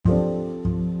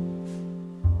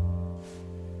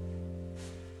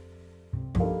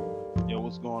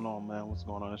going on, man? What's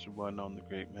going on? It's your boy, Known the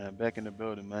Great, man. Back in the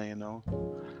building, man.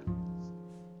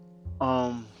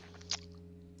 Um,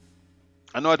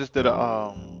 I know I just did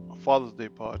a Father's Day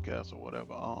podcast or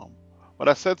whatever. But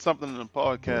I said something in the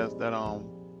podcast that I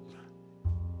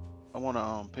want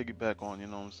to piggyback on. You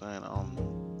know what I'm saying?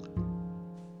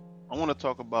 I want to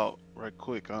talk about right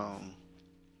quick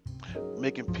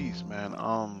making peace, man.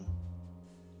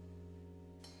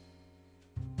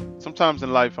 Sometimes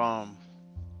in life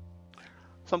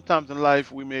sometimes in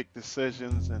life we make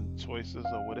decisions and choices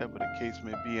or whatever the case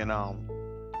may be, and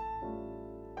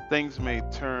things may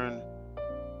turn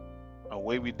a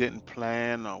way we didn't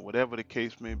plan or whatever the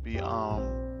case may be, or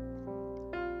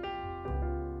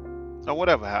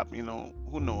whatever happened,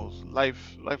 who knows.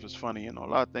 Life is funny, a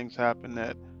lot of things happen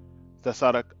that's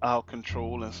out of our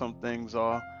control, and some things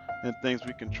are, and things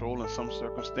we control, and some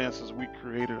circumstances we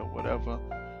created or whatever.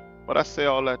 But I say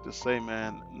all that to say,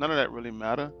 man, none of that really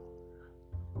matter.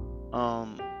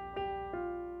 um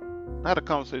I had a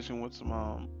conversation with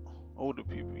some older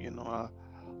people. I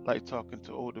like talking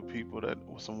to older people that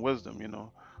with some wisdom.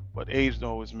 But age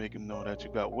don't always make them know that you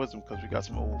got wisdom, because we got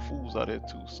some old fools out there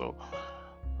too. So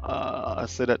I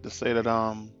say that to say that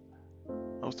I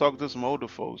was talking to some older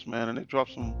folks, man, and they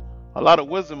dropped a lot of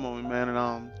wisdom on me, man.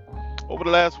 And over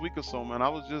the last week or so, man, I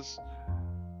was just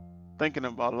thinking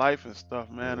about life and stuff,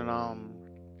 man, and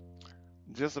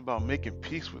just about making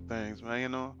peace with things,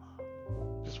 man.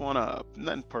 Just wanna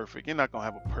nothing perfect. You're not gonna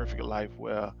have a perfect life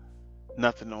where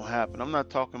nothing don't happen. I'm not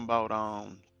talking about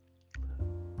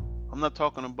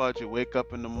you wake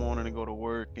up in the morning and go to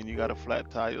work and you got a flat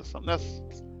tire or something.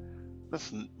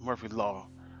 That's Murphy's law.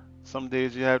 Some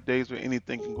days you have days where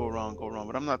anything can go wrong.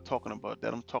 But I'm not talking about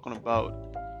that. I'm talking about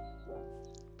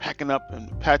packing up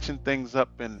and patching things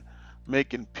up and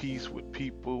making peace with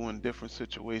people in different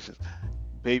situations.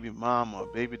 Baby mama,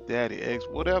 baby daddy, ex,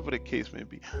 whatever the case may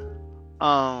be.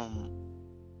 Um,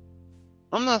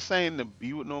 I'm not saying to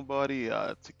be with nobody,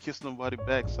 to kiss nobody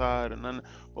backside or none.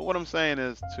 But what I'm saying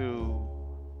is to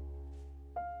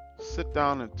sit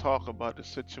down and talk about the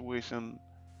situation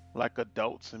like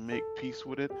adults and make peace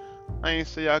with it. I ain't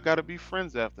say I gotta be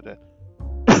friends after that.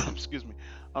 Excuse me.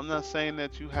 I'm not saying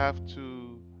that you have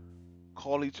to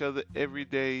call each other every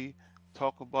day,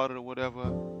 talk about it or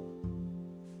whatever.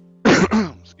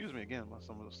 Excuse me again, my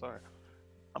son was sorry.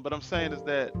 But I'm saying is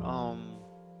that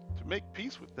to make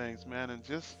peace with things, man, and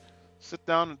just sit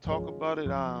down and talk about it.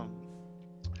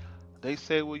 They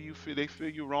say what you feel, they feel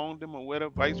you wronged them or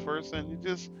whatever, vice versa, and you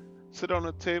just sit on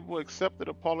the table, accept it,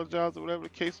 apologize, or whatever the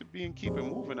case would be, and keep it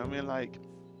moving. I mean, like,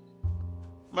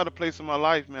 I'm at a place in my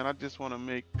life, man. I just want to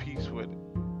make peace with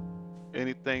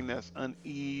anything that's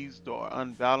uneased or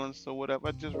unbalanced or whatever.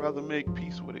 I just rather make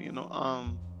peace with it.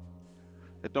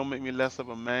 It don't make me less of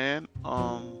a man.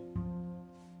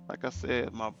 Like I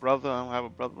said, my brother, I don't have a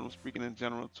brother, but I'm speaking in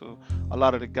general to a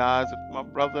lot of the guys. If my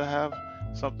brother have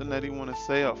something that he want to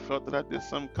say or felt that I did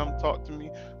something, come talk to me.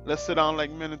 Let's sit down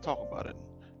like men and talk about it.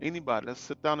 Anybody, let's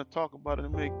sit down and talk about it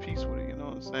and make peace with it. You know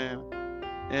what I'm saying?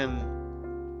 And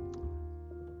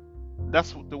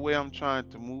that's the way I'm trying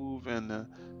to move and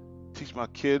teach my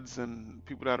kids and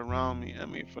people that are around me. I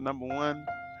mean, for number one,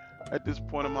 at this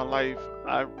point in my life,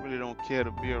 I really don't care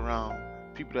to be around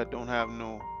people that don't have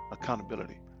no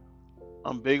accountability.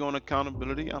 I'm big on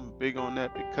accountability. I'm big on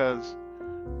that because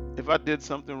if I did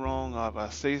something wrong or if I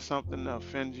say something to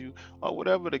offend you or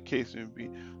whatever the case may be,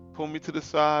 pull me to the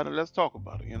side and let's talk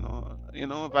about it.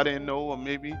 If I didn't know, or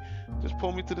maybe just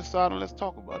pull me to the side and let's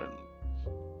talk about it.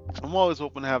 I'm always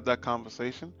open to have that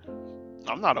conversation.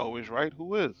 I'm not always right.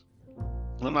 Who is?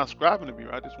 I'm not striving to be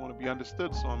right. I just want to be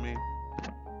understood. So I mean,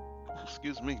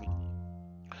 excuse me.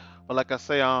 But like I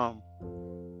say, I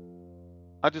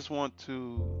just want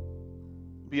to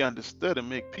be understood and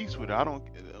make peace with it. I don't.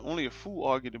 Only a fool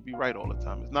argue to be right all the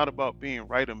time. It's not about being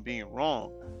right and being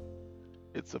wrong.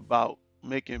 It's about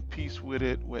making peace with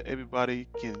it, where everybody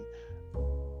can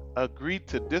agree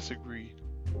to disagree,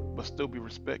 but still be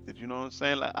respected. You know what I'm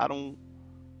saying? Like, I don't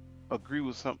agree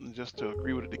with something just to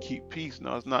agree with it to keep peace.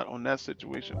 No, it's not on that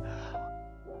situation.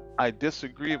 I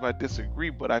disagree if I disagree,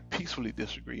 but I peacefully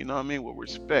disagree. You know what I mean? With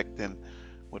respect and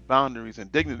with boundaries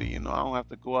and dignity. I don't have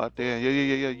to go out there. Yeah,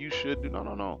 yeah, yeah, yeah. You should do. No,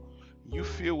 no, no. You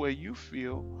feel where you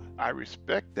feel. I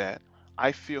respect that.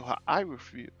 I feel how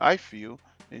feel. I feel,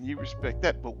 and you respect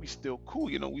that. But we still cool.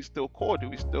 We still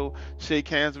cordial. We still shake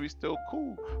hands. We still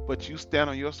cool. But you stand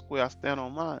on your square. I stand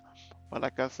on mine. But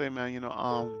like I say, man,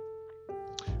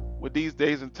 with these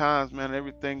days and times, man,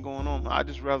 everything going on, I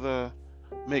just rather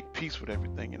make peace with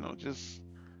everything. Just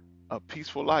a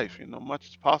peaceful life. Much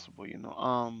as possible.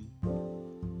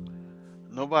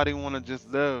 Nobody want to just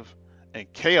live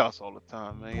and chaos all the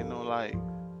time, man. You know, like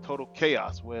total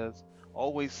chaos, where there's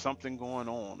always something going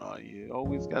on. You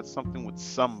always got something with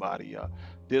somebody,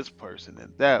 this person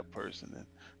and that person and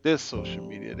this social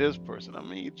media, this person. I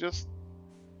mean, you just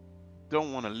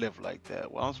don't want to live like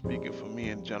that. Well, I'm speaking for me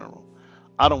in general.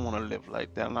 I don't want to live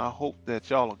like that, and I hope that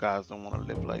y'all guys don't want to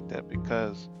live like that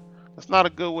because that's not a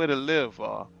good way to live.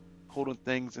 Holding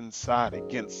things inside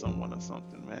against someone or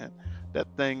something, man. That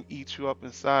thing eats you up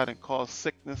inside and cause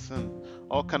sickness and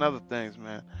all kind of other things,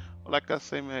 man. But like I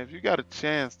say, man, if you got a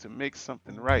chance to make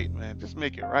something right, man, just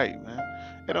make it right,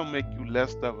 man. It don't make you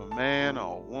less of a man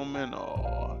or a woman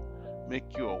or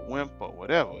make you a wimp or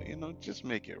whatever. You know, just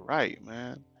make it right,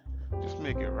 man. Just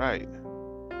make it right.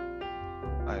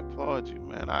 I applaud you,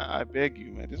 man. I beg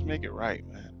you, man. Just make it right,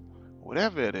 man.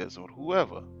 Whatever it is, or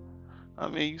whoever. I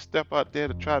mean, you step out there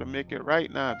to try to make it right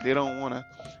now. If they don't want to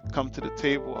come to the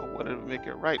table or whatever to make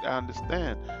it right, I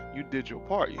understand. You did your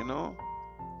part, you know?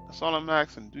 That's all I'm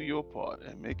asking. Do your part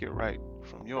and make it right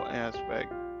from your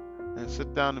aspect. And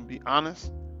sit down and be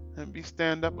honest and be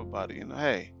stand up about it. You know,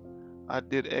 hey, I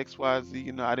did X, Y, Z.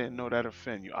 You know, I didn't know that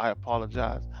offend you. I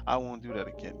apologize. I won't do that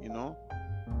again, you know?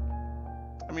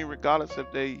 I mean, regardless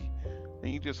if they,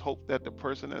 and you just hope that the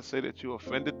person that say that you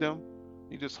offended them,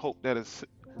 you just hope that it's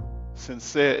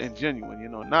sincere and genuine, you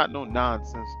know, not no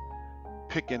nonsense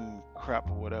picking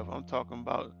crap or whatever. I'm talking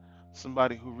about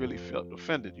somebody who really felt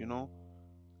offended, you know.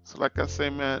 So like I say,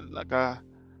 man, like I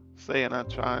say, and I'm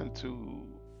trying to,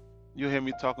 you'll hear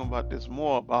me talking about this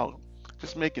more about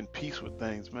just making peace with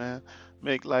things, man.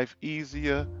 Make life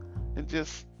easier and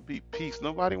just be peace.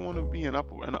 Nobody want to be in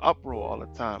an uproar all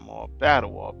the time or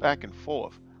battle or back and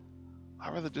forth.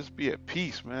 I'd rather just be at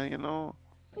peace, man, you know,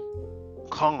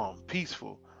 calm,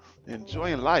 peaceful,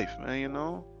 enjoying life, man, you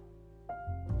know.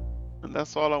 And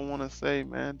that's all I want to say,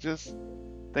 man. Just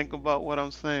think about what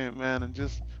I'm saying, man, and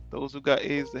just those who got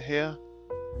ears to hear,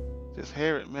 just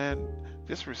hear it, man.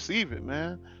 Just receive it,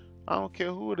 man. I don't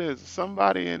care who it is,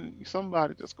 somebody and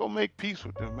somebody, just go make peace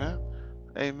with them, man.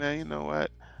 Hey, man, you know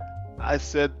what? I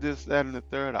said this, that, and the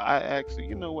third. I actually,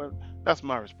 you know what? That's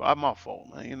my response. My fault,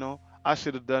 man. You know, I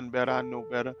should have done better. I know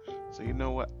better. So you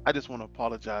know what? I just want to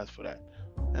apologize for that.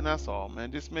 And that's all,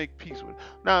 man. Just make peace with it.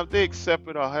 Now, if they accept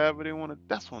it or however they want to,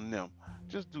 that's on them.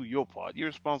 Just do your part. You're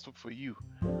responsible for you.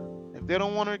 If they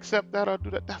don't want to accept that or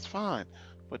do that, that's fine.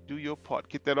 But do your part.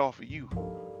 Get that off of you.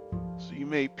 So you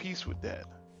made peace with that.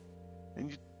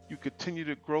 And you continue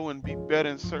to grow and be better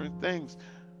in certain things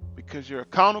because you're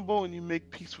accountable and you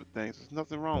make peace with things. There's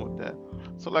nothing wrong with that.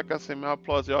 So, like I said, man, I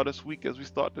applaud y'all this week as we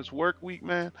start this work week,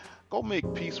 man. Go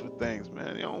make peace with things,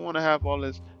 man. You don't want to have all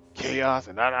this chaos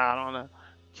and that.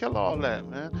 Kill all that,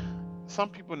 man. Some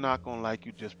people not gonna like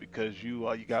you just because you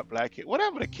got black hair,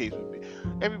 whatever the case would be.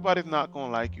 Everybody's not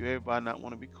gonna like you. Everybody not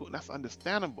want to be cool. And that's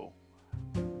understandable.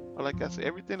 But like I said,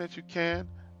 everything that you can,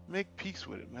 make peace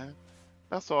with it, man.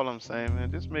 That's all I'm saying,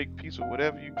 man. Just make peace with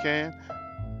whatever you can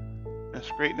and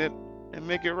straighten it and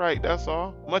make it right. That's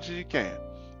all, much as you can.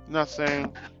 I'm not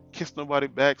saying kiss nobody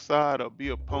backside or be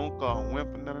a punk or a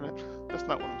wimp and none of that. That's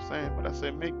not what I'm saying. But I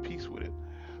say make peace with it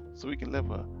so we can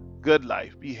live a good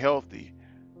life, be healthy,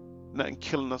 nothing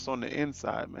killing us on the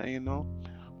inside, man. You know.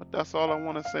 But that's all I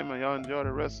want to say, man. Y'all enjoy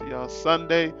the rest of y'all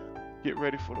Sunday. Get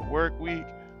ready for the work week.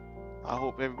 I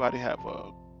hope everybody have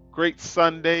a great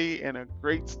Sunday and a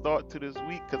great start to this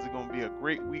week because it's going to be a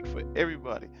great week for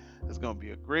everybody. It's going to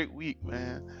be a great week,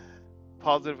 man.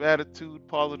 Positive attitude,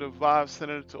 positive vibes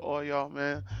centered to all y'all,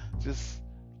 man. Just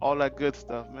all that good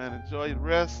stuff, man. Enjoy your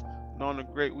rest and on the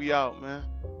great we out, man.